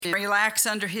Relax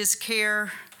under his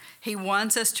care. He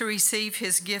wants us to receive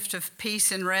his gift of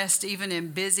peace and rest, even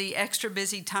in extra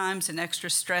busy times and extra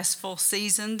stressful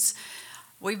seasons.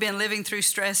 We've been living through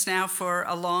stress now for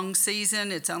a long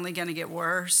season. It's only going to get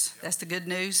worse. That's the good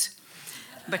news.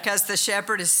 Because the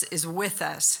shepherd is with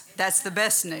us. That's the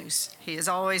best news. He is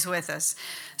always with us.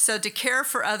 So to care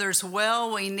for others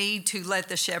well, we need to let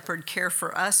the shepherd care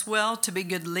for us well. To be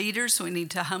good leaders, we need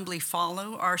to humbly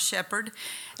follow our shepherd.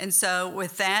 And so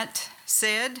with that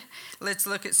said, let's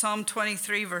look at Psalm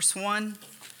 23, verse 1.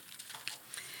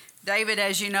 David,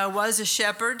 as you know, was a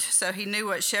shepherd, so he knew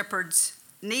what shepherds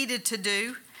needed to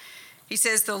do. He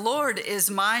says, "The Lord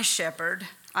is my shepherd.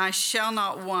 I shall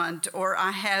not want," or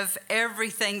 "I have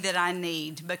everything that I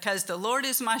need." Because the Lord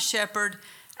is my shepherd,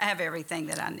 I have everything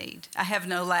that I need. I have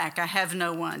no lack. I have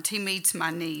no want. He meets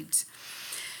my needs.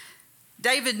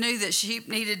 David knew that sheep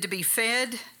needed to be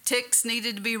fed, ticks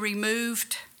needed to be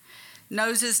removed,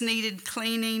 noses needed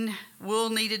cleaning, wool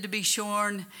needed to be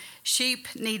shorn, sheep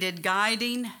needed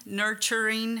guiding,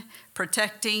 nurturing,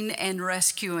 protecting, and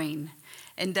rescuing.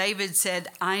 And David said,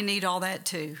 "I need all that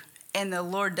too. And the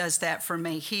Lord does that for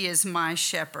me. He is my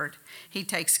shepherd. He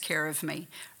takes care of me."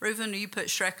 Reuven, will you put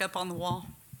Shrek up on the wall?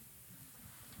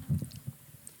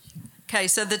 Okay,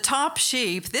 so the top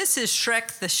sheep, this is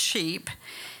Shrek the sheep.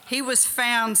 He was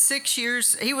found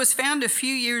a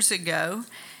few years ago.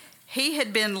 He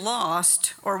had been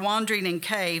lost or wandering in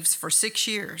caves for 6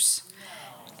 years.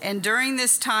 And during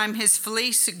this time, his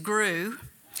fleece grew.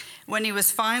 When he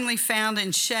was finally found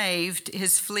and shaved,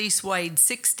 his fleece weighed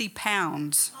 60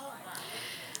 pounds.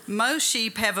 Most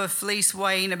sheep have a fleece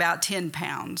weighing about 10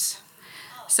 pounds.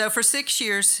 So for 6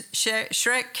 years,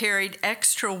 Shrek carried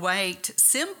extra weight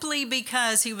simply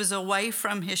because he was away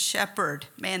from his shepherd.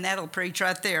 Man, that'll preach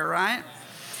right there, right?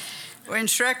 When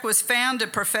Shrek was found, a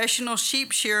professional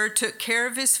sheep shearer took care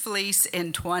of his fleece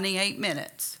in 28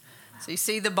 minutes. So you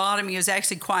see the bottom, he was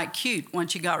actually quite cute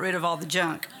once you got rid of all the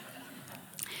junk.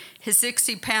 His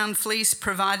 60-pound fleece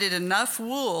provided enough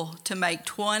wool to make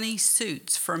 20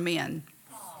 suits for men.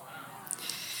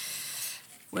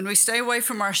 When we stay away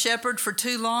from our shepherd for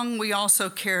too long, we also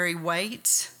carry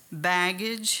weights,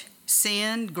 baggage,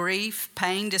 sin, grief,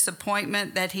 pain,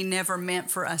 disappointment that he never meant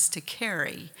for us to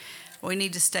carry. We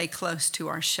need to stay close to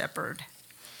our shepherd.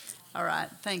 All right,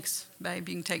 thanks, babe.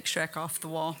 You can take Shrek off the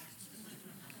wall.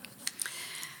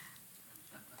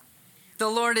 The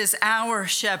Lord is our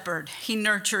shepherd. He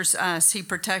nurtures us. He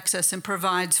protects us and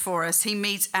provides for us. He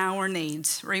meets our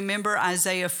needs. Remember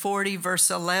Isaiah 40, verse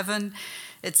 11?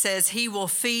 It says, "He will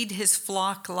feed his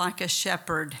flock like a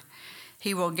shepherd.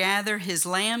 He will gather his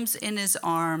lambs in his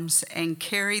arms and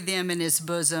carry them in his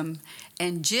bosom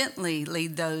and gently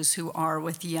lead those who are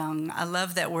with young." I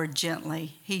love that word,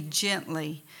 gently. He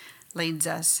gently leads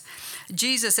us.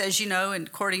 Jesus, as you know,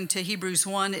 according to Hebrews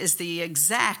 1, is the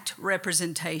exact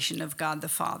representation of God the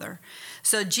Father.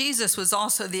 So Jesus was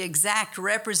also the exact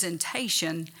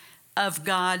representation of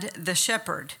God the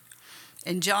shepherd.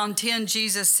 In John 10,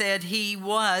 Jesus said he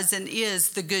was and is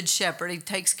the good shepherd. He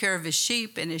takes care of his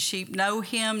sheep, and his sheep know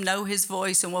him, know his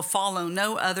voice, and will follow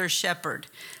no other shepherd.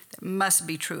 That must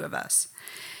be true of us.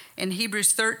 In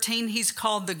Hebrews 13, he's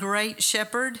called the great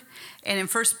shepherd. And in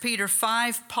 1 Peter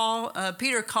 5,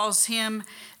 Peter calls him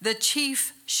the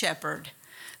chief shepherd.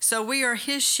 So we are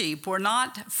his sheep. We're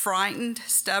not frightened,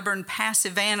 stubborn,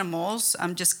 passive animals.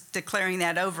 I'm just declaring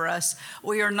that over us.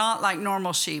 We are not like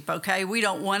normal sheep, okay? We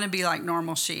don't want to be like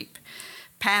normal sheep.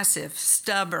 Passive,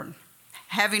 stubborn,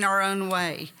 having our own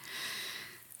way.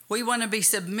 We want to be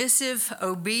submissive,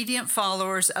 obedient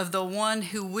followers of the one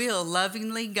who will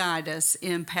lovingly guide us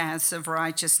in paths of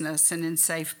righteousness and in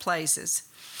safe places.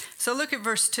 So look at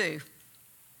verse 2.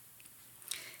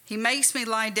 "He makes me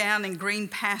lie down in green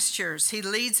pastures. He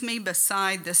leads me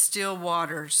beside the still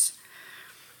waters."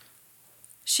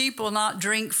 Sheep will not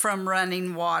drink from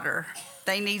running water.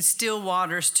 They need still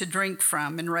waters to drink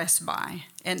from and rest by.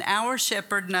 And our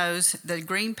shepherd knows the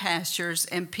green pastures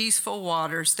and peaceful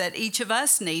waters that each of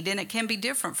us need, and it can be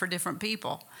different for different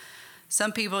people.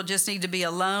 Some people just need to be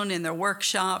alone in their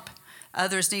workshop.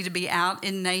 Others need to be out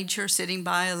in nature, sitting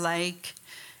by a lake.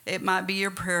 It might be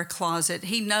your prayer closet.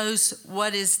 He knows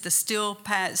what is the still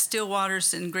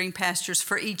waters and green pastures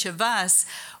for each of us.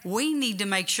 We need to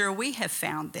make sure we have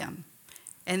found them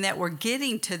and that we're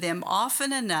getting to them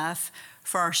often enough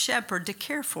for our shepherd to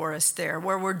care for us there,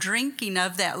 where we're drinking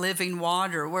of that living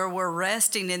water, where we're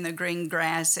resting in the green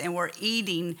grass and we're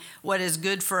eating what is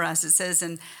good for us. It says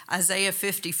in Isaiah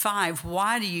 55,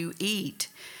 "Why do you eat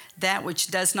that which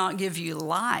does not give you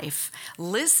life.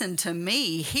 Listen to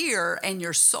me, hear, and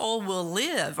your soul will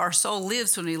live. Our soul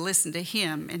lives when we listen to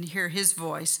him and hear his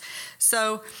voice.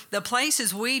 So the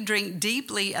places we drink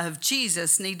deeply of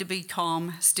Jesus need to be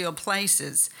calm, still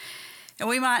places. And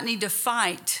we might need to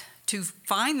fight to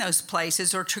find those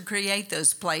places or to create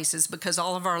those places, because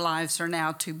all of our lives are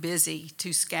now too busy,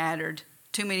 too scattered,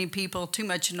 too many people, too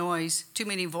much noise, too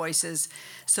many voices.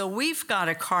 So we've got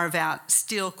to carve out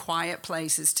still, quiet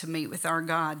places to meet with our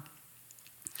God.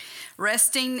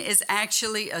 Resting is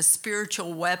actually a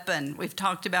spiritual weapon. We've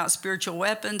talked about spiritual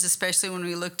weapons, especially when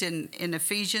we looked in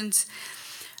Ephesians.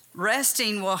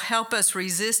 Resting will help us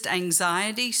resist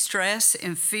anxiety, stress,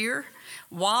 and fear.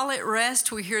 While at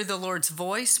rest, we hear the Lord's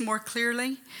voice more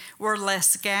clearly. We're less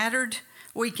scattered.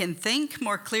 We can think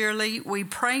more clearly. We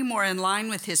pray more in line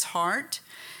with his heart.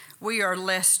 We are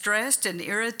less stressed and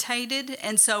irritated,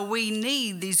 and so we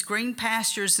need these green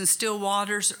pastures and still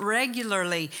waters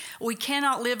regularly. We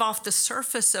cannot live off the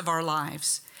surface of our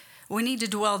lives. We need to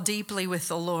dwell deeply with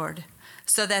the Lord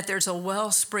so that there's a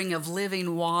wellspring of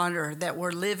living water that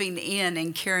we're living in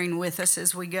and carrying with us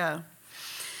as we go.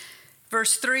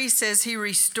 Verse 3 says, he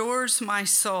restores my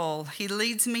soul. He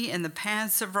leads me in the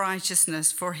paths of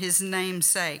righteousness for his name's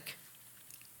sake.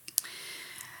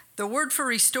 The word for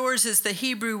restores is the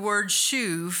Hebrew word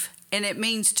shuv, and it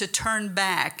means to turn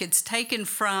back. It's taken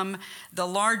from the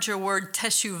larger word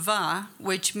teshuvah,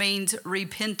 which means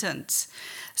repentance.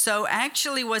 So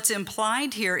actually what's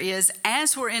implied here is,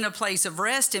 as we're in a place of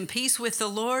rest and peace with the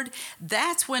Lord,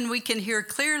 that's when we can hear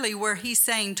clearly where he's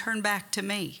saying, turn back to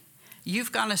me.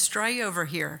 You've gone astray over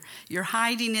here. You're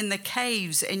hiding in the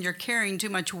caves and you're carrying too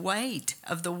much weight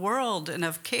of the world and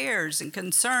of cares and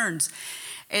concerns.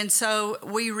 And so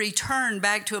we return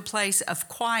back to a place of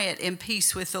quiet and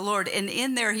peace with the Lord. And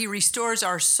in there, he restores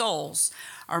our souls,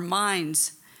 our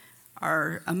minds,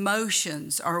 our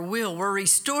emotions, our will. We're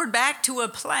restored back to a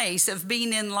place of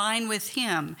being in line with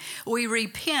him. We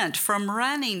repent from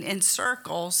running in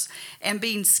circles and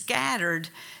being scattered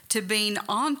to being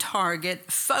on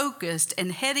target, focused,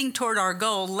 and heading toward our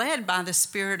goal, led by the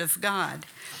Spirit of God.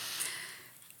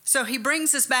 So he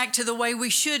brings us back to the way we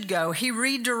should go. He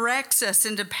redirects us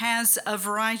into paths of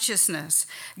righteousness.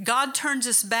 God turns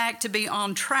us back to be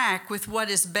on track with what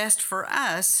is best for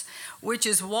us, which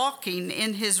is walking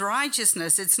in his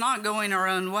righteousness. It's not going our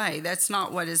own way. That's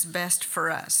not what is best for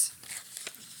us.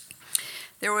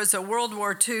 There was a World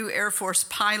War II Air Force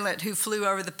pilot who flew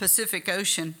over the Pacific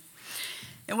Ocean.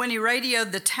 And when he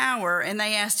radioed the tower and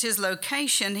they asked his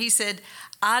location, he said,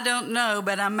 I don't know,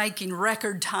 but I'm making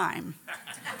record time.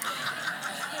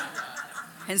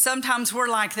 And sometimes we're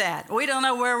like that. We don't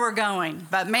know where we're going,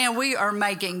 but man, we are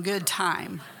making good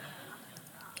time.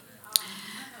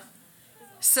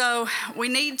 So we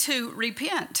need to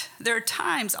repent. There are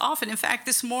times, often, in fact,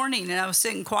 this morning, and I was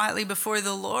sitting quietly before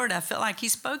the Lord, I felt like he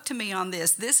spoke to me on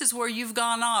this. This is where you've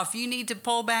gone off. You need to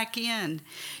pull back in.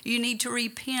 You need to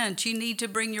repent. You need to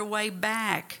bring your way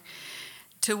back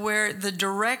to where the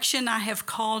direction I have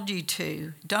called you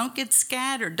to. Don't get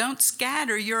scattered. Don't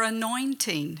scatter your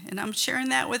anointing. And I'm sharing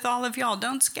that with all of y'all.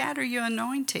 Don't scatter your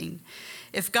anointing.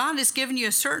 If God has given you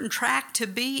a certain track to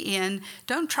be in,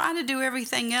 don't try to do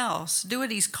everything else. Do what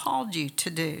he's called you to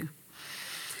do.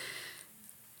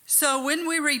 So when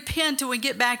we repent and we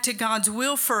get back to God's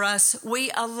will for us,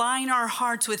 we align our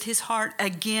hearts with his heart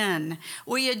again.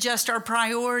 We adjust our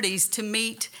priorities to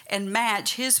meet and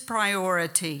match his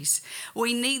priorities.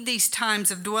 We need these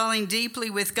times of dwelling deeply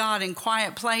with God in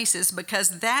quiet places,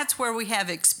 because that's where we have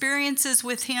experiences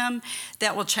with him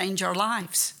that will change our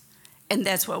lives. And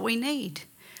that's what we need.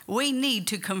 We need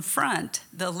to confront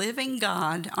the living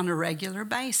God on a regular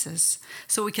basis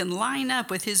so we can line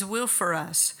up with his will for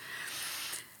us.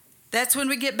 That's when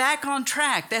we get back on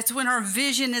track. That's when our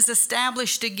vision is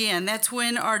established again. That's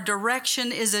when our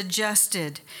direction is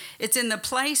adjusted. It's in the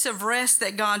place of rest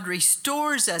that God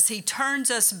restores us. He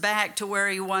turns us back to where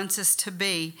he wants us to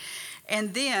be.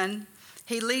 And then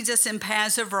he leads us in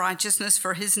paths of righteousness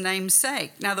for his name's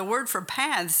sake. Now, the word for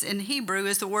paths in Hebrew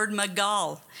is the word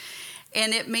magal,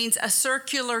 and it means a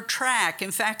circular track.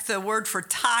 In fact, the word for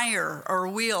tire or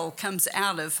wheel comes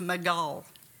out of magal.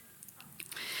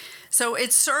 So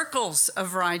it's circles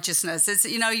of righteousness. It's,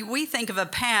 we think of a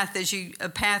path as a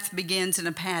path begins and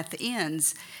a path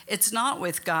ends. It's not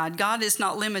with God. God is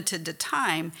not limited to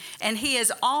time, and he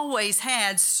has always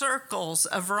had circles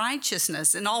of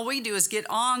righteousness, and all we do is get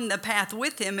on the path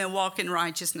with him and walk in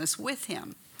righteousness with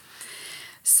him.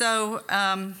 So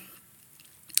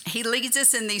he leads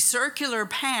us in these circular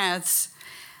paths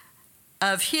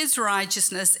of his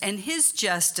righteousness and his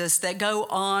justice that go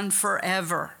on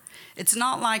forever. It's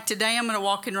not like today I'm going to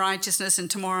walk in righteousness and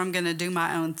tomorrow I'm going to do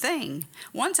my own thing.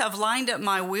 Once I've lined up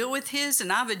my will with His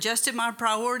and I've adjusted my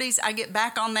priorities, I get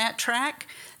back on that track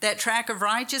of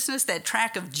righteousness, that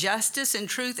track of justice and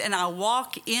truth, and I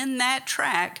walk in that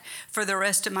track for the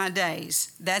rest of my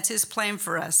days. That's His plan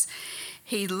for us.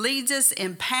 He leads us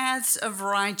in paths of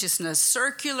righteousness,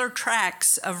 circular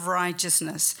tracks of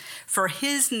righteousness for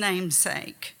His name's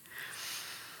sake.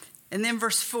 And then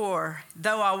verse 4,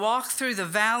 though I walk through the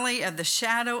valley of the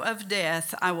shadow of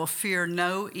death, I will fear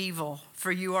no evil,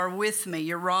 for you are with me.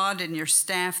 Your rod and your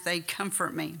staff, they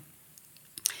comfort me.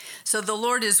 So the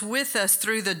Lord is with us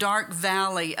through the dark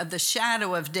valley of the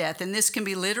shadow of death. And this can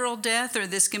be literal death or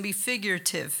this can be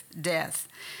figurative death.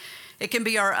 It can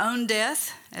be our own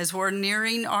death as we're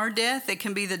nearing our death. It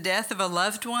can be the death of a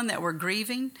loved one that we're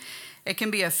grieving. It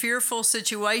can be a fearful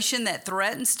situation that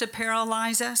threatens to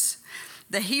paralyze us.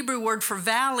 The Hebrew word for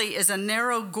valley is a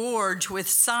narrow gorge with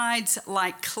sides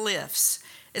like cliffs.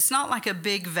 It's not like a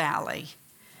big valley.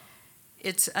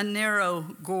 It's a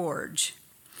narrow gorge.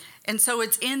 And so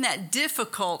it's in that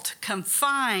difficult,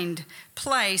 confined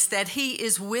place that He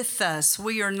is with us.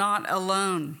 We are not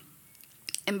alone.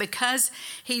 And because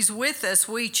He's with us,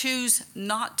 we choose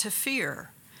not to fear.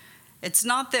 It's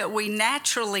not that we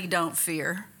naturally don't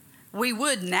fear. We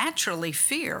would naturally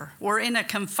fear. We're in a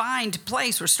confined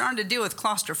place. We're starting to deal with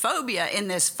claustrophobia in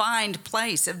this confined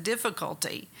place of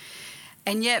difficulty.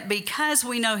 And yet, because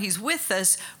we know He's with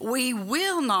us, we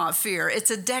will not fear.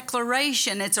 It's a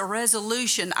declaration. It's a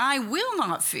resolution. I will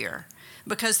not fear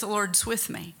because the Lord's with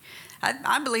me.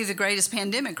 I believe the greatest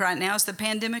pandemic right now is the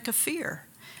pandemic of fear.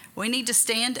 We need to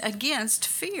stand against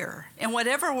fear. And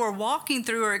whatever we're walking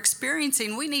through or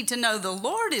experiencing, we need to know the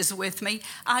Lord is with me.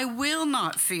 I will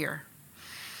not fear.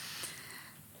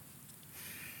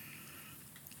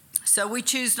 So we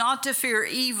choose not to fear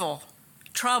evil,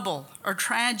 trouble, or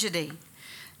tragedy.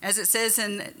 As it says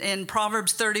in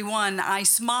Proverbs 31, I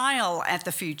smile at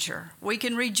the future. We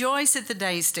can rejoice at the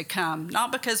days to come,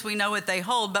 not because we know what they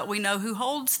hold, but we know who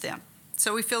holds them.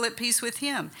 So we feel at peace with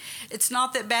Him. It's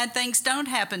not that bad things don't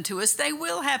happen to us. They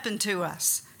will happen to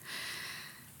us.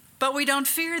 But we don't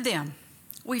fear them.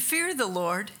 We fear the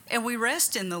Lord, and we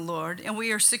rest in the Lord, and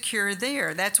we are secure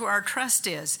there. That's where our trust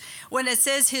is. When it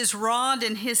says His rod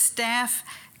and His staff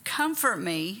comfort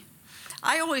me,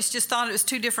 I always just thought it was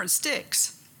two different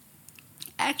sticks.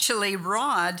 Actually,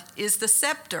 rod is the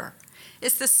scepter.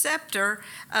 It's the scepter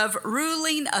of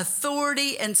ruling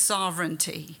authority and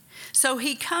sovereignty. So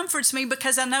He comforts me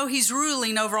because I know He's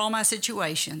ruling over all my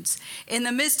situations. In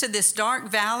the midst of this dark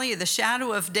valley of the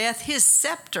shadow of death, His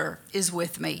scepter is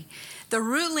with me. The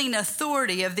ruling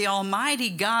authority of the Almighty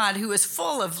God, who is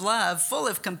full of love, full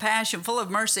of compassion, full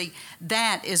of mercy,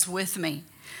 that is with me.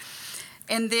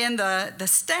 And then the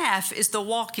staff is the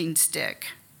walking stick.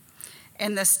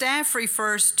 And the staff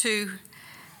refers to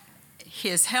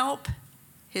His help,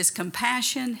 His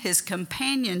compassion, His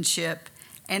companionship,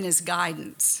 and His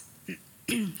guidance.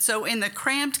 So in the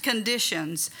cramped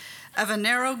conditions of a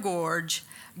narrow gorge,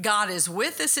 God is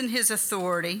with us in His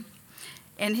authority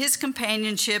and His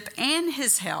companionship and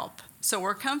His help. So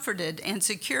we're comforted and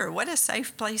secure. What a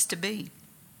safe place to be.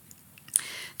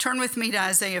 Turn with me to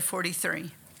Isaiah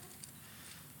 43.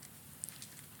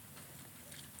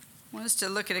 I want us to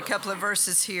look at a couple of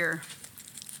verses here.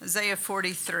 Isaiah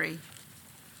 43.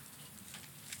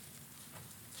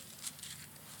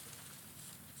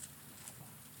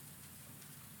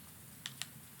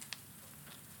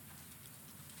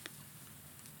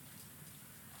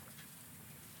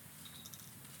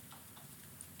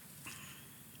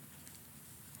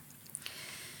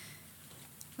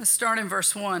 Let's start in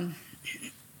verse 1.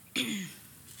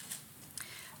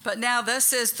 But now thus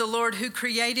says the Lord who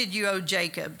created you, O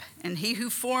Jacob, and He who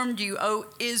formed you, O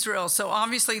Israel. So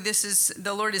obviously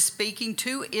the Lord is speaking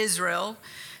to Israel,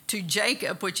 to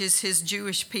Jacob, which is His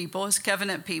Jewish people, His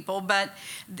covenant people. But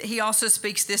He also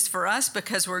speaks this for us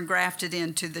because we're grafted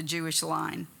into the Jewish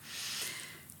line.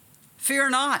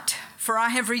 Fear not, for I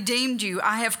have redeemed you.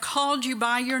 I have called you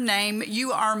by your name.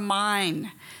 You are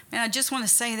mine. And I just want to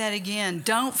say that again.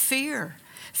 Don't fear.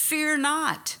 Fear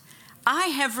not. I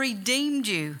have redeemed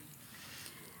you.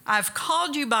 I've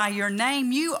called you by your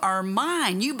name. You are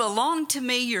mine. You belong to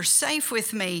me. You're safe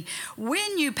with me.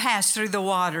 When you pass through the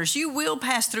waters, you will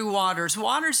pass through waters.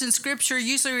 Waters in Scripture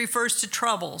usually refers to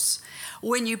troubles.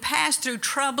 When you pass through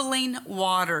troubling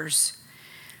waters,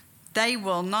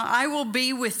 I will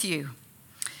be with you.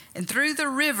 And through the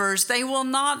rivers, they will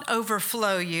not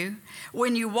overflow you.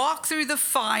 When you walk through the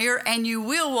fire, and you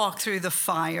will walk through the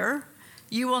fire,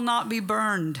 you will not be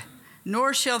burned.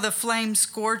 nor shall the flame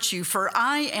scorch you, for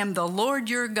I am the Lord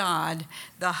your God,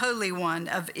 the Holy One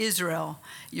of Israel,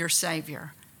 your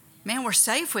Savior. Man, we're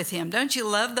safe with him. Don't you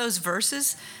love those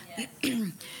verses?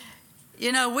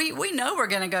 You know, we know we're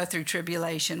going to go through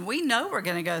tribulation. We know we're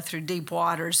going to go through deep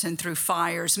waters and through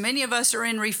fires. Many of us are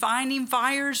in refining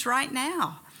fires right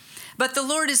now. But the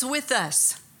Lord is with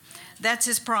us. That's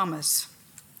his promise.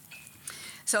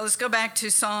 So let's go back to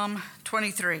Psalm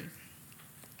 23.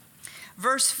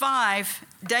 Verse 5,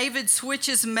 David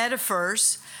switches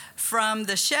metaphors from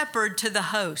the shepherd to the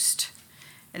host.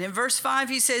 And in verse 5,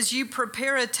 he says, you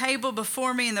prepare a table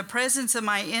before me in the presence of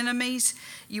my enemies.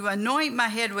 You anoint my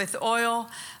head with oil.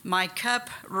 My cup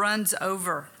runs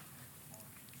over.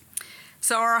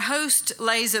 So our host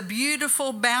lays a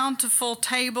beautiful, bountiful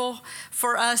table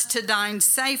for us to dine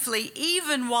safely,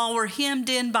 even while we're hemmed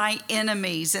in by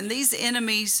enemies. And these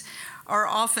enemies are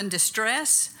often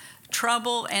distress,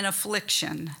 trouble, and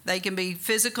affliction. They can be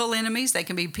physical enemies. They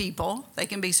can be people. They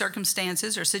can be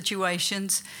circumstances or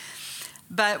situations.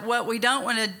 But what we don't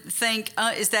want to think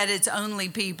is that it's only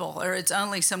people or it's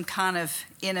only some kind of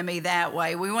enemy that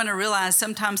way. We want to realize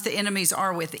sometimes the enemies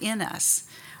are within us,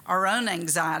 our own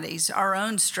anxieties, our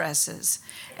own stresses.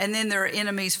 And then there are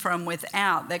enemies from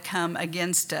without that come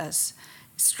against us,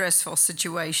 stressful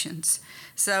situations.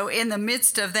 So in the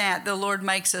midst of that, the Lord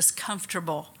makes us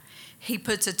comfortable. He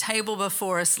puts a table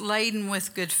before us laden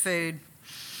with good food.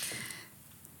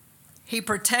 He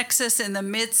protects us in the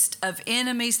midst of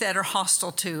enemies that are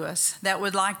hostile to us, that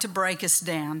would like to break us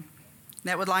down,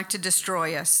 that would like to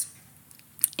destroy us.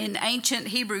 In ancient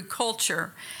Hebrew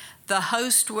culture, the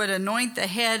host would anoint the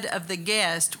head of the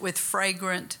guest with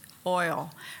fragrant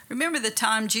oil. Remember the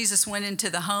time Jesus went into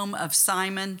the home of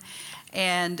Simon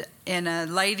and a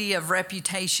lady of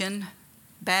reputation,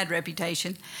 bad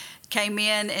reputation, came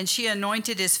in and she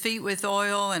anointed his feet with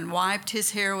oil and wiped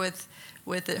his hair with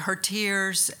her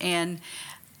tears. And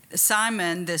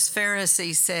Simon, this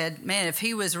Pharisee, said, man, if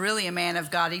he was really a man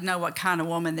of God, he'd know what kind of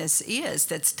woman this is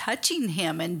that's touching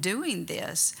him and doing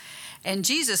this. And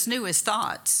Jesus knew his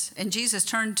thoughts. And Jesus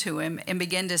turned to him and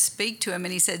began to speak to him.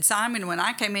 And he said, Simon, when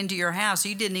I came into your house,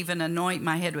 you didn't even anoint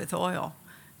my head with oil,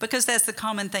 because that's the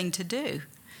common thing to do.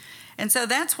 And so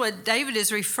that's what David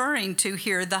is referring to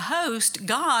here. The host,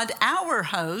 God, our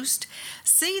host,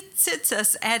 sits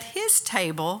us at his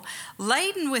table,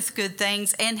 laden with good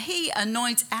things, and he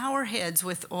anoints our heads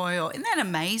with oil. Isn't that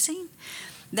amazing?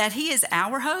 That he is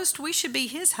our host, we should be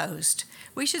his host.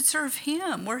 We should serve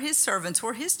him. We're his servants.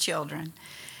 We're his children.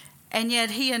 And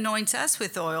yet he anoints us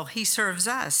with oil. He serves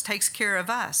us, takes care of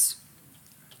us.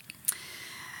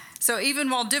 So even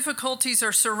while difficulties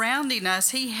are surrounding us,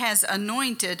 he has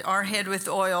anointed our head with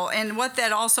oil. And what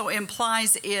that also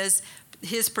implies is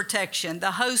his protection.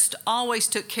 The host always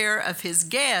took care of his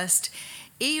guest,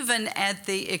 even at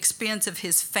the expense of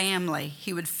his family.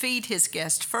 He would feed his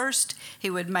guest first. He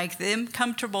would make them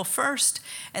comfortable first,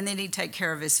 and then he'd take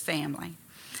care of his family.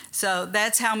 So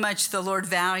that's how much the Lord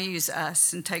values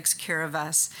us and takes care of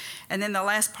us. And then the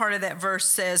last part of that verse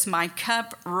says, my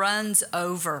cup runs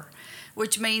over,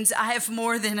 which means I have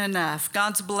more than enough.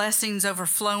 God's blessings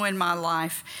overflow in my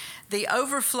life. The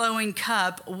overflowing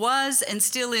cup was and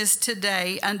still is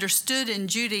today understood in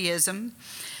Judaism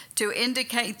to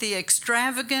indicate the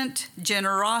extravagant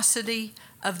generosity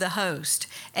of the host.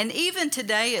 And even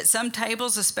today at some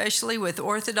tables, especially with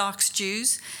Orthodox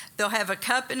Jews, they'll have a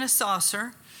cup and a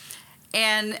saucer.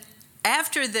 And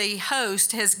after the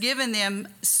host has given them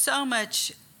so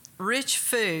much rich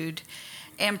food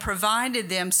and provided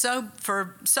them so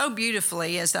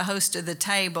beautifully as the host of the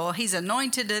table, he's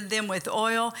anointed them with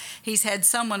oil. He's had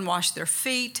someone wash their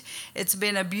feet. It's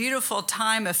been a beautiful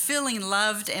time of feeling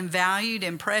loved and valued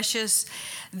and precious.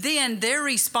 Then their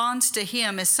response to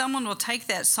him is someone will take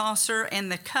that saucer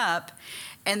and the cup,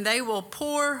 and they will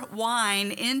pour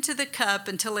wine into the cup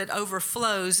until it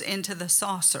overflows into the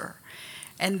saucer.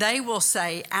 And they will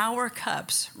say, our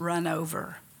cups run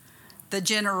over. The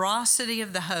generosity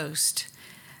of the host.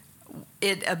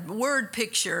 A word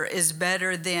picture is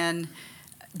better than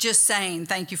just saying,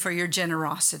 thank you for your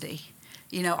generosity.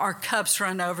 You know, our cups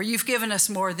run over. You've given us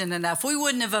more than enough. We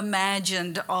wouldn't have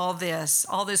imagined all this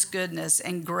goodness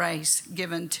and grace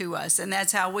given to us. And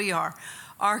that's how we are.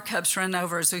 Our cups run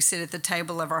over as we sit at the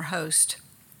table of our host.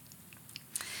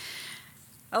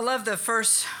 I love the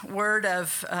first word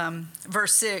of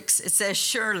verse 6. It says,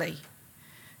 surely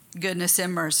goodness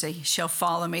and mercy shall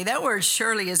follow me. That word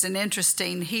surely is an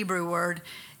interesting Hebrew word.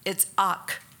 It's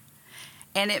ak.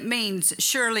 And it means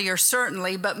surely or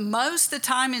certainly, but most of the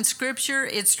time in Scripture,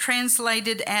 it's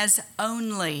translated as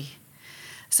only.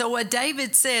 So what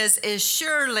David says is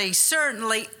surely,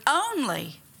 certainly,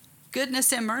 only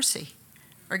Goodness and mercy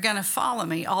are going to follow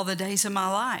me all the days of my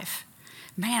life.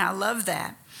 Man, I love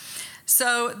that.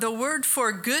 So the word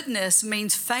for goodness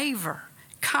means favor,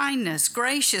 kindness,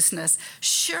 graciousness.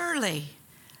 Surely,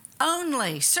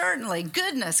 only, certainly,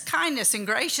 goodness, kindness, and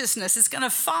graciousness is going to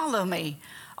follow me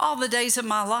all the days of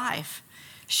my life.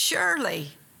 Surely,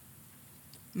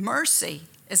 mercy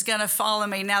is going to follow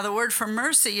me. Now, the word for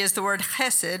mercy is the word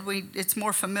chesed. It's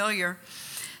more familiar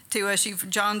to us.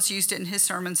 John's used it in his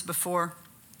sermons before.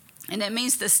 And it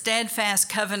means the steadfast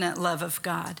covenant love of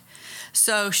God.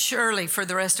 So surely for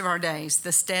the rest of our days,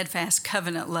 the steadfast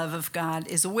covenant love of God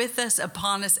is with us,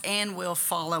 upon us, and will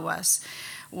follow us.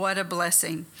 What a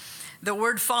blessing. The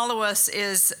word follow us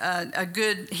is a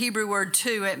good Hebrew word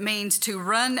too. It means to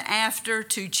run after,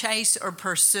 to chase, or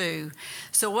pursue.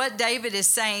 So what David is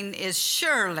saying is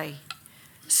surely,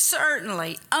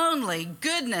 certainly, only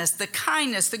goodness, the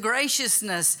kindness, the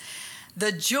graciousness,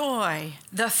 the joy,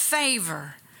 the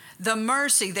favor, the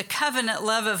mercy, the covenant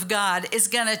love of God is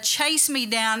going to chase me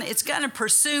down. It's going to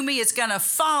pursue me. It's going to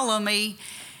follow me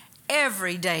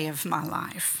every day of my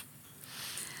life.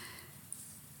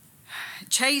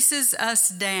 Chases us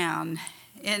down.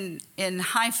 In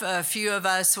Haifa, a few of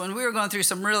us, when we were going through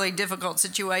some really difficult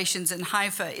situations in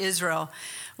Haifa, Israel,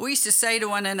 we used to say to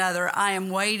one another, I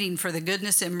am waiting for the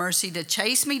goodness and mercy to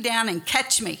chase me down and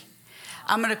catch me.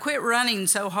 I'm going to quit running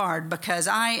so hard because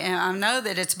I know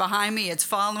that it's behind me, it's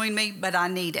following me, but I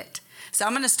need it. So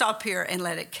I'm going to stop here and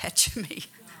let it catch me.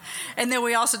 And then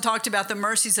we also talked about the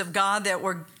mercies of God that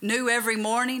were new every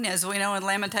morning, as we know in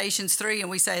Lamentations 3, and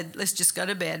we said, let's just go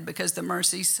to bed because the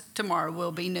mercies tomorrow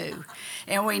will be new.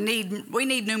 And we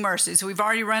need new mercies. We've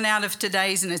already run out of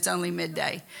today's and it's only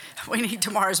midday. We need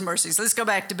tomorrow's mercies. Let's go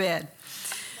back to bed.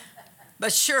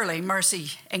 But surely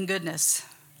mercy and goodness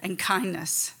and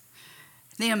kindness,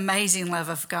 the amazing love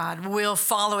of God will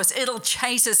follow us. It'll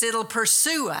chase us. It'll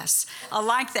pursue us. I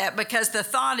like that because the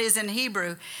thought is in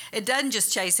Hebrew, it doesn't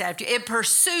just chase after you. It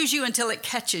pursues you until it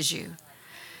catches you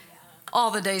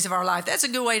all the days of our life. That's a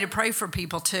good way to pray for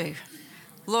people too.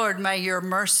 Lord, may your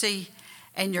mercy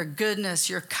and your goodness,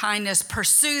 your kindness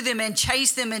pursue them and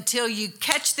chase them until you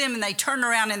catch them and they turn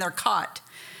around and they're caught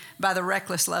by the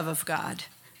reckless love of God.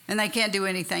 And they can't do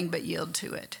anything but yield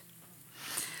to it.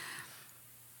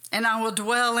 And I will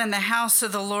dwell in the house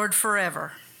of the Lord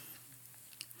forever.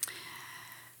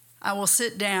 I will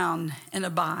sit down and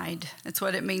abide. That's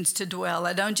what it means to dwell.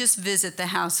 I don't just visit the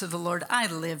house of the Lord. I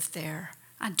live there.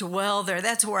 I dwell there.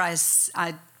 That's where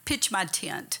I pitch my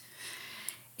tent,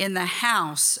 in the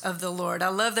house of the Lord. I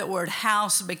love that word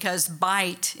house because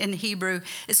bait in Hebrew,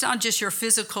 it's not just your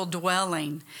physical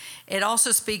dwelling. It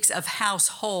also speaks of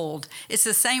household. It's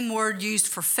the same word used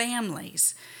for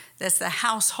families. That's the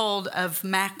household of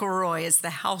McElroy. It's the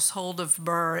household of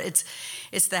Burr.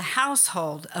 It's the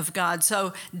household of God.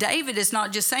 So David is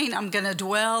not just saying, I'm going to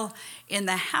dwell in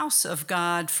the house of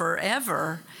God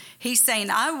forever. He's saying,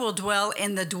 I will dwell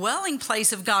in the dwelling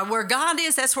place of God. Where God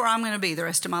is, that's where I'm going to be the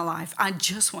rest of my life. I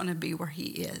just want to be where he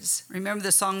is. Remember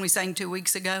the song we sang 2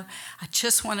 weeks ago? I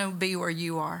just want to be where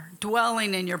you are,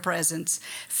 dwelling in your presence,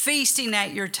 feasting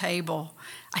at your table.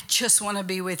 I just want to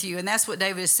be with you. And that's what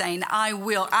David is saying.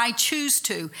 I choose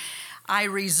to. I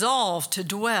resolve to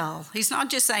dwell. He's not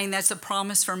just saying that's a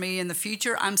promise for me in the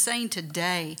future. I'm saying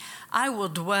today, I will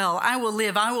dwell, I will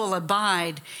live, I will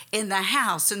abide in the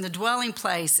house, in the dwelling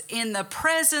place, in the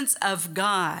presence of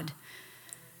God.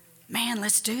 Man,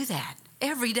 let's do that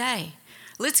every day.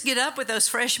 Let's get up with those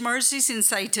fresh mercies and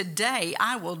say, today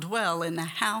I will dwell in the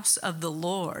house of the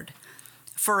Lord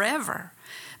forever.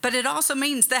 But it also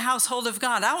means the household of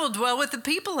God. I will dwell with the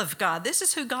people of God. This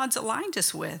is who God's aligned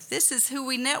us with. This is who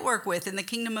we network with in the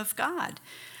kingdom of God.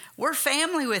 We're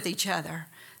family with each other.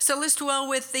 So let's dwell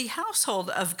with the household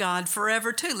of God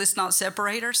forever too. Let's not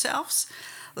separate ourselves.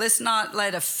 Let's not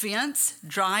let offense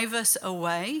drive us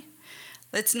away.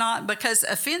 Let's not, because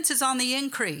offense is on the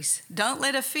increase. Don't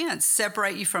let offense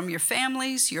separate you from your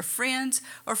families, your friends,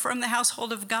 or from the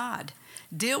household of God.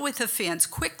 Deal with offense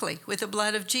quickly with the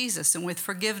blood of Jesus and with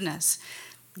forgiveness.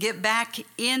 Get back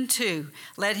into,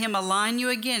 let him align you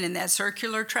again in that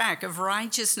circular track of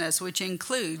righteousness, which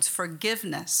includes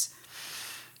forgiveness.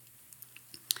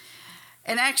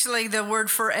 And actually the word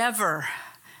forever,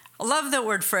 I love the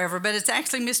word forever, but it's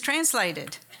actually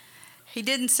mistranslated. He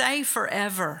didn't say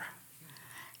forever.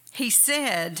 He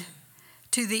said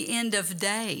to the end of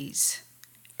days,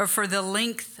 or for the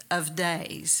length of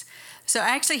days. So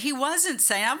actually he wasn't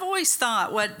saying, I've always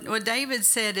thought what David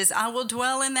said is, I will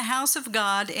dwell in the house of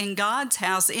God, in God's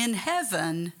house, in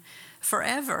heaven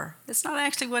forever. That's not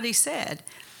actually what he said.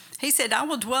 He said, I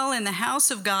will dwell in the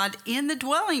house of God, in the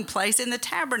dwelling place, in the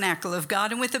tabernacle of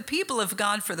God, and with the people of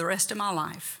God for the rest of my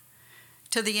life,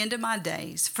 to the end of my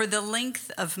days, for the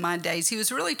length of my days. He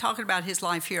was really talking about his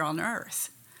life here on earth.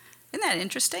 Isn't that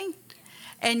interesting?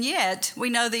 And yet,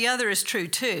 we know the other is true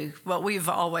too, what we've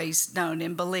always known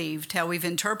and believed, how we've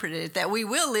interpreted it, that we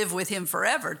will live with him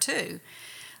forever too.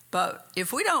 But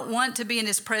if we don't want to be in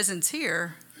his presence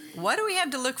here, what do we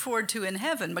have to look forward to in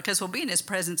heaven? Because we'll be in his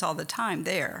presence all the time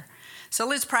there. So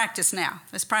let's practice now.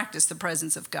 Let's practice the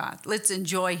presence of God. Let's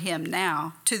enjoy him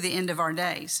now to the end of our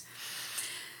days.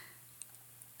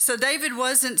 So David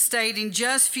wasn't stating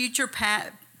just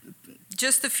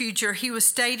the future. He was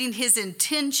stating his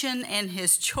intention and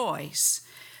his choice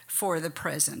for the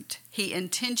present. He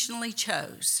intentionally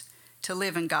chose to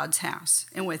live in God's house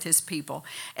and with his people.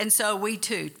 And so we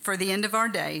too, for the end of our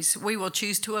days, we will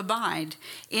choose to abide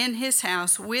in his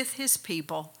house with his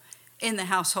people in the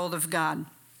household of God.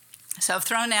 So I've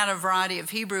thrown out a variety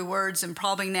of Hebrew words, and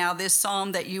probably now this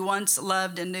psalm that you once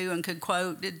loved and knew and could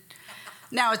quote,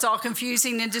 now it's all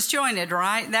confusing and disjointed,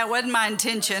 right? That wasn't my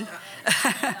intention.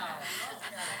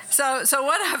 So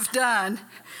what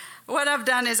I've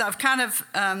done is I've kind of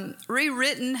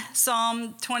rewritten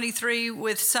Psalm 23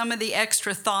 with some of the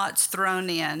extra thoughts thrown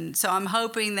in. So I'm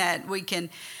hoping that we can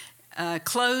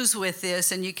close with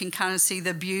this and you can kind of see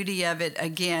the beauty of it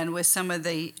again with some of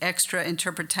the extra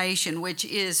interpretation, which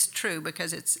is true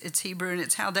because it's Hebrew and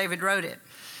it's how David wrote it.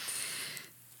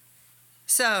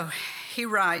 So he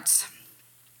writes,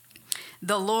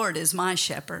 "The Lord is my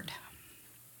shepherd.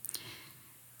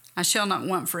 I shall not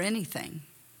want for anything.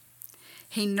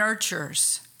 He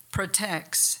nurtures,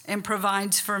 protects, and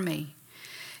provides for me.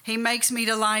 He makes me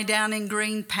to lie down in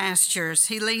green pastures.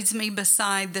 He leads me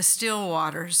beside the still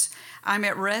waters. I'm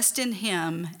at rest in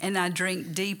him, and I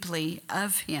drink deeply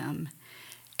of him.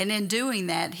 And in doing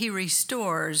that, he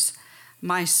restores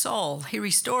my soul. He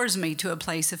restores me to a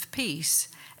place of peace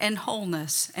and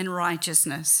wholeness and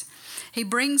righteousness. He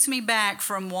brings me back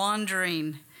from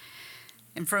wandering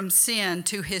and from sin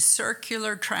to his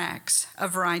circular tracks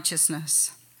of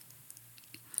righteousness.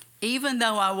 Even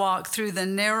though I walk through the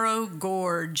narrow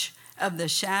gorge of the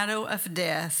shadow of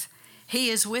death, he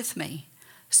is with me,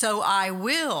 so I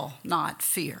will not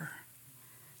fear.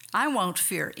 I won't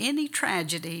fear any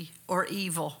tragedy or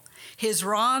evil. His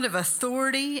rod of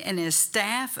authority and his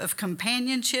staff of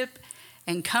companionship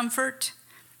and comfort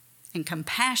and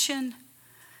compassion,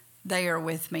 they are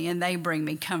with me and they bring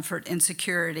me comfort and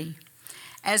security.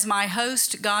 As my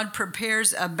host, God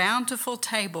prepares a bountiful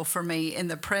table for me in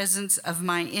the presence of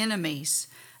my enemies,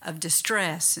 of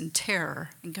distress and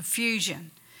terror and confusion.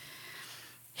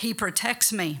 He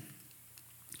protects me.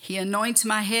 He anoints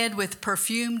my head with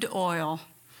perfumed oil.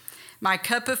 My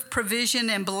cup of provision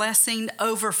and blessing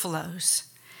overflows.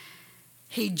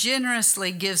 He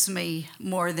generously gives me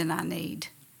more than I need.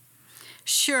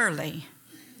 Surely,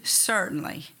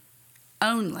 certainly,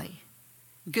 only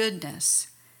goodness,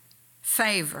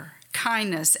 favor,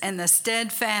 kindness, and the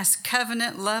steadfast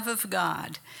covenant love of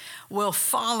God will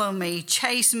follow me,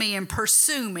 chase me, and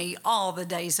pursue me all the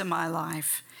days of my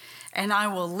life. And I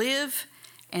will live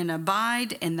and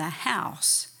abide in the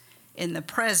house, in the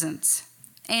presence,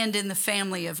 and in the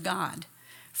family of God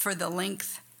for the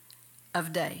length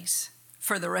of days,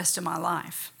 for the rest of my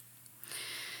life.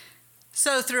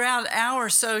 So throughout our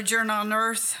sojourn on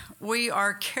earth, we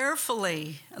are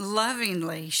carefully,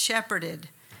 lovingly shepherded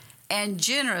and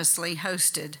generously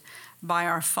hosted by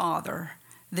our Father,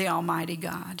 the Almighty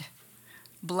God.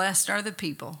 Blessed are the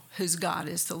people whose God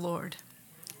is the Lord.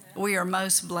 We are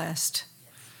most blessed.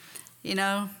 You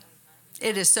know,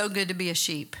 it is so good to be a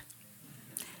sheep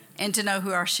and to know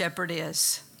who our shepherd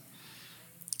is.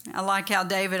 I like how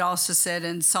David also said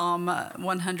in Psalm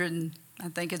 100, I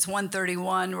think it's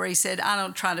 131, where he said, I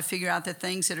don't try to figure out the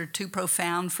things that are too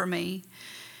profound for me.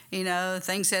 You know,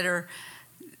 things that are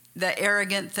the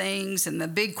arrogant things and the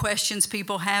big questions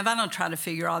people have. I don't try to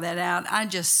figure all that out. I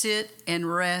just sit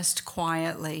and rest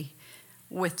quietly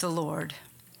with the Lord.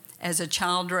 As a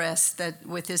child rests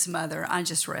with his mother, I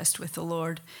just rest with the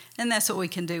Lord. And that's what we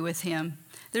can do with him.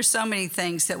 There's so many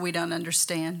things that we don't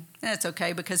understand. And that's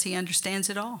okay because he understands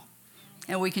it all.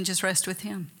 And we can just rest with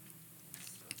him.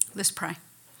 Let's pray.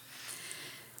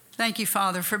 Thank you,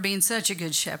 Father, for being such a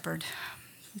good shepherd.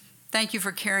 Thank you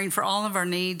for caring for all of our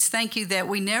needs. Thank you that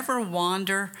we never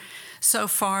wander so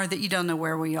far that you don't know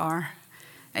where we are.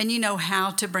 And you know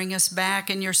how to bring us back,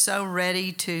 and you're so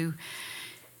ready to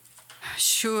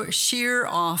shear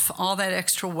off all that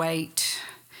extra weight,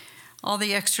 all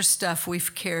the extra stuff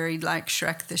we've carried like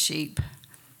Shrek the sheep.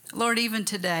 Lord, even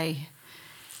today,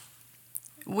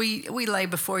 we lay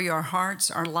before you our hearts,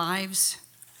 our lives,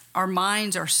 our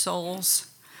minds, our souls.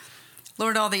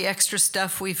 Lord, all the extra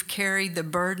stuff we've carried, the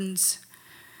burdens,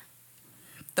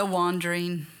 the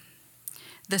wandering,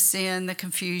 the sin, the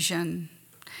confusion,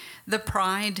 the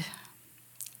pride.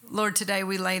 Lord, today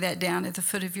we lay that down at the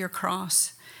foot of your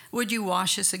cross. Would you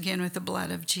wash us again with the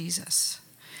blood of Jesus?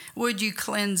 Would you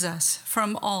cleanse us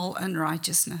from all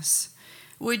unrighteousness?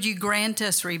 Would you grant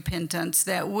us repentance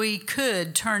that we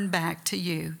could turn back to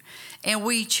you? And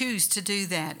we choose to do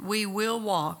that. We will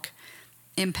walk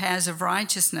in paths of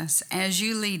righteousness as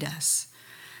you lead us.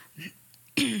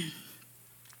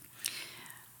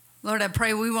 Lord, I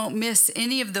pray we won't miss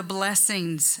any of the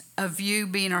blessings of you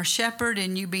being our shepherd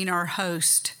and you being our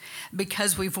host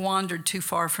because we've wandered too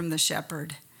far from the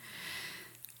shepherd.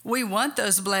 We want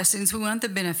those blessings. We want the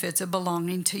benefits of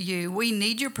belonging to you. We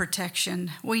need your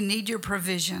protection. We need your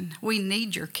provision. We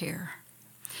need your care.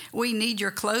 We need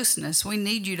your closeness. We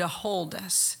need you to hold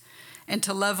us and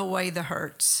to love away the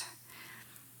hurts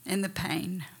and the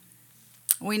pain.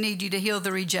 We need you to heal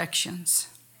the rejections.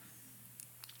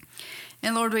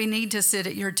 And Lord, we need to sit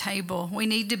at your table. We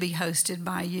need to be hosted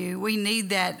by you. We need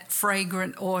that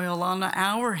fragrant oil on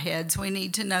our heads. We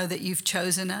need to know that you've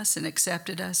chosen us and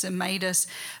accepted us and made us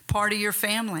part of your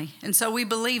family. And so we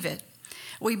believe it.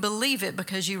 We believe it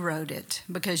because you wrote it,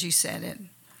 because you said it.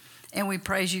 And we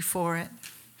praise you for it.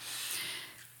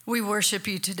 We worship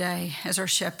you today as our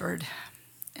shepherd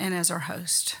and as our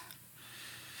host.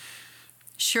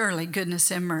 Surely goodness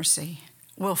and mercy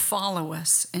will follow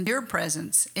us in your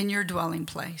presence, in your dwelling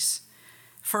place,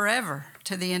 forever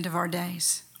to the end of our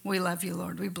days. We love you,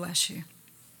 Lord. We bless you.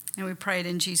 And we pray it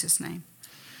in Jesus' name.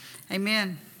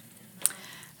 Amen.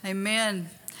 Amen.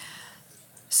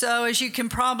 So as you can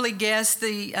probably guess,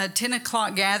 the 10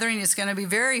 o'clock gathering is going to be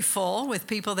very full with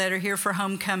people that are here for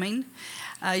homecoming.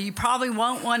 You probably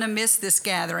won't want to miss this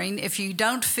gathering. If you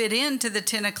don't fit into the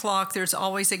 10 o'clock, there's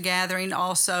always a gathering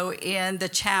also in the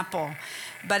chapel.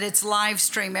 But it's live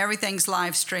stream. Everything's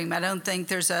live stream. I don't think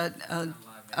there's a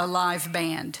live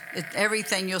band.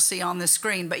 Everything you'll see on the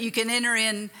screen. But you can enter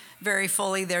in very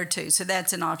fully there too. So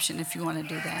that's an option if you want to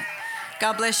do that.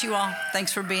 God bless you all.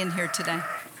 Thanks for being here today.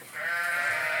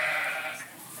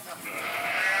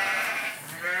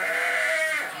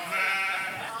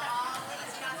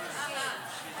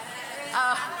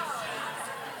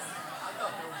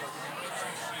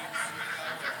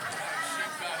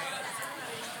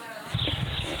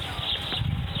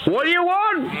 What do you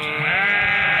want?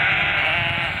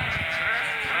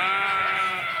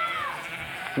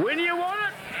 When do you want